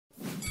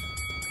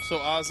So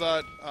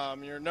Azat,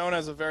 you're known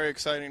as a very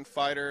exciting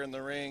fighter in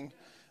the ring.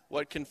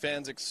 What can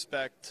fans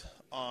expect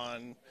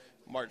on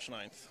March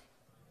 9th?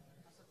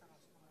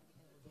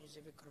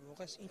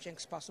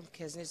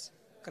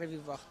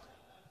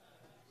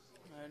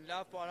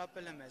 Լավ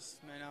պարապել եմ ես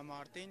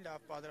մենամարտին,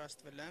 լավ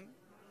պատրաստվել եմ,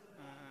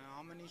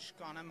 ամեն ինչ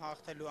կանեմ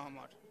հաղթելու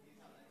համար,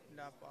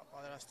 լավ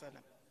պատրաստվել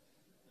եմ։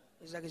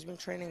 He's like he's been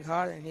training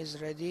hard and he's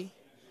ready.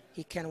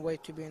 He can't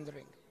wait to be in the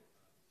ring.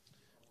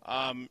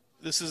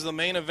 This is the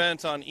main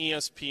event on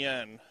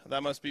ESPN.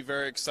 That must be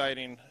very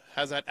exciting.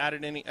 Has that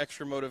added any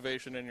extra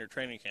motivation in your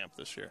training camp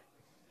this year?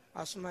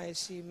 Asma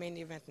esi main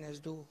event nes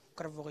do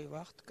krvogi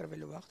wacht,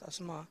 krvelu wacht.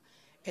 Asma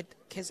et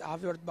kes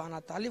avjord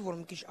banatali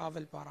vorm kish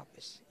avel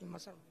parapes.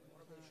 Imasar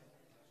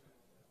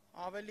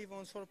Ավելի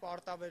ոնց որ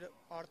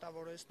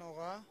պարտավորեցնող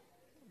է,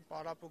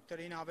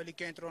 պարապուկներին ավելի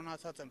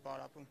կենտրոնացած եմ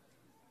պարապում։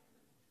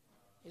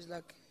 He's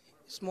like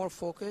it's more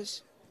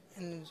focused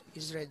and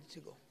he's ready to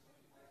go.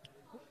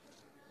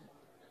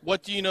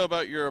 What do you know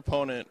about your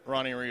opponent,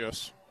 Ronny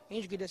Rios?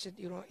 Ինչ գիտես այդ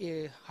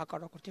իր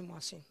հակառակորդի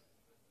մասին։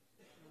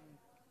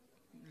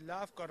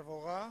 Լավ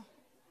կրվող է,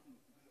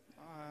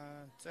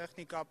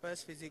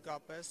 տեխնիկապես,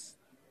 ֆիզիկապես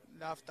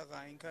լավ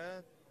տղա ինքը,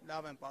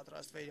 լավ եմ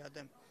պատրաստվել իր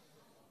դեմ։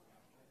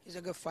 He's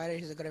a good fighter,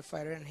 he's a great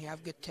fighter and he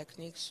have good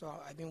techniques, so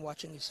I've been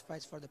watching his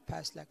fights for the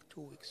past like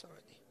 2 weeks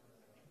already.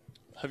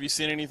 Have you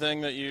seen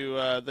anything that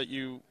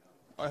you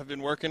have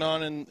been working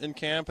on in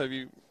camp? Have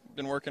you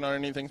been working on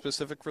anything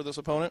specific for this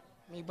opponent?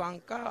 Mi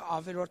banka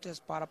avelort es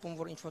parapum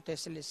vor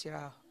infotesel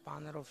sira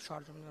banerov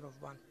շարժումներով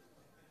բան։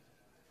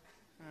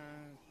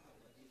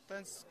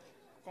 Տենց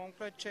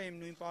կոնկրետ չէ իմ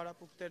նույն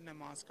պարապուկներն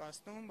եմ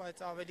անցկացնում, բայց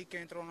ավելի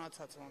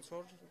կենտրոնացած ոնց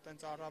որ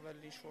տենց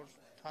առավել ինչ-որ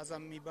թազա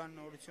մի բան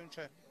նորություն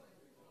չէ։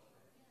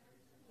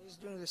 He's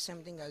doing the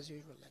same thing as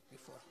usual like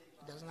before.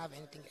 He doesn't have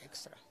anything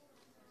extra.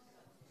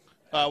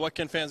 What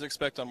can fans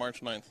expect on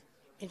March 9th?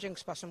 Ինչ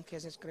ենք սպասում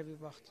քեզից կրվի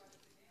վաղտ։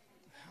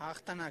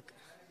 Հաղթանակ։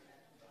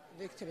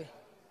 Victory.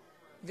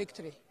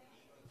 Victory.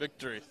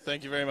 Victory.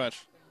 Thank you very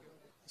much.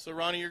 So,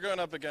 Ronny, you're going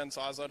up against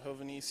Azat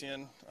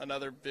Hovannisyan,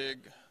 another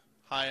big,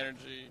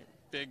 high-energy,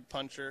 big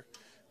puncher.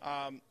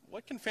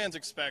 What can fans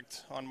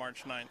expect on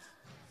March 9th?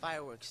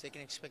 Fireworks. They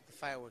can expect the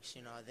fireworks.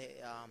 You know,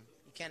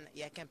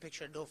 I can't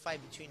picture no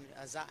fight between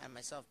Azat and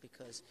myself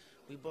because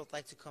we both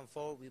like to come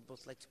forward. We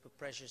both like to put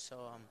pressure. So,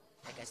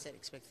 like I said,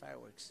 expect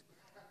fireworks.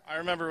 I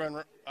remember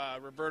when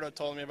Roberto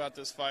told me about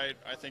this fight.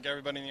 I think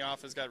everybody in the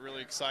office got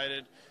really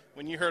excited.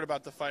 When you heard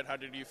about the fight, how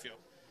did you feel?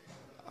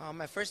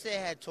 At first they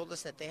had told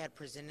us that they had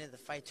presented the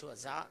fight to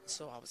Azat,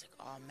 so I was like,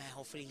 oh man,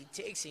 hopefully he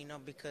takes it, you know,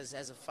 because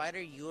as a fighter,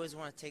 you always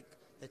want to take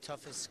the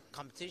toughest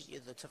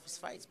competition, the toughest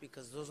fights,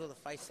 because those are the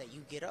fights that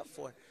you get up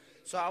for.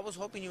 So I was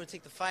hoping he would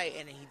take the fight,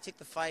 and he took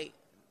the fight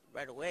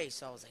right away.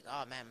 So I was like,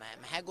 oh man,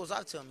 my hat goes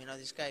off to him, you know,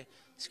 this guy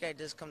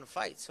does come to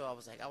fight. So I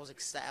was like, I was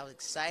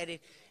excited,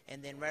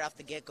 and then right off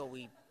the get-go,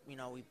 we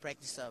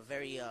practiced a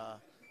very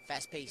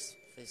fast pace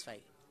for this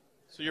fight.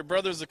 So your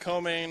brother's the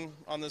co-main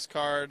on this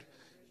card.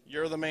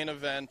 You're the main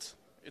event.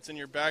 It's in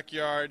your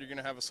backyard. You're going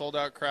to have a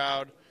sold-out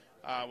crowd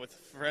with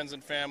friends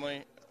and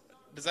family.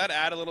 Does that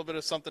add a little bit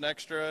of something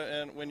extra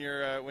and when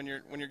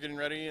you're getting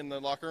ready in the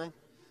locker room?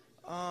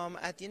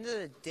 At the end of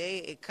the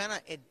day,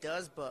 it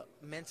does, but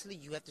mentally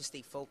you have to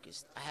stay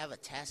focused. I have a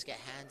task at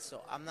hand,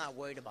 so I'm not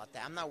worried about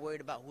that. I'm not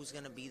worried about who's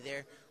going to be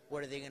there.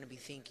 What are they going to be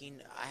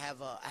thinking? I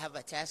have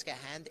a task at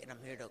hand, and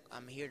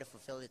I'm here to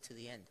fulfill it to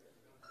the end.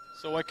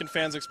 So what can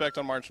fans expect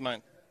on March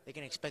 9th? They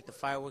can expect the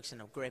fireworks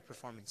and a great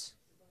performance.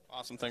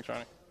 Awesome. Thanks,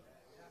 Ronny.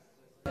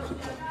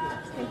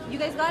 You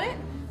guys got it?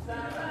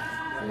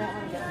 I know,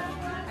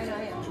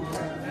 yeah.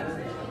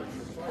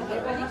 Okay,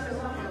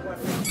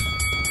 ready?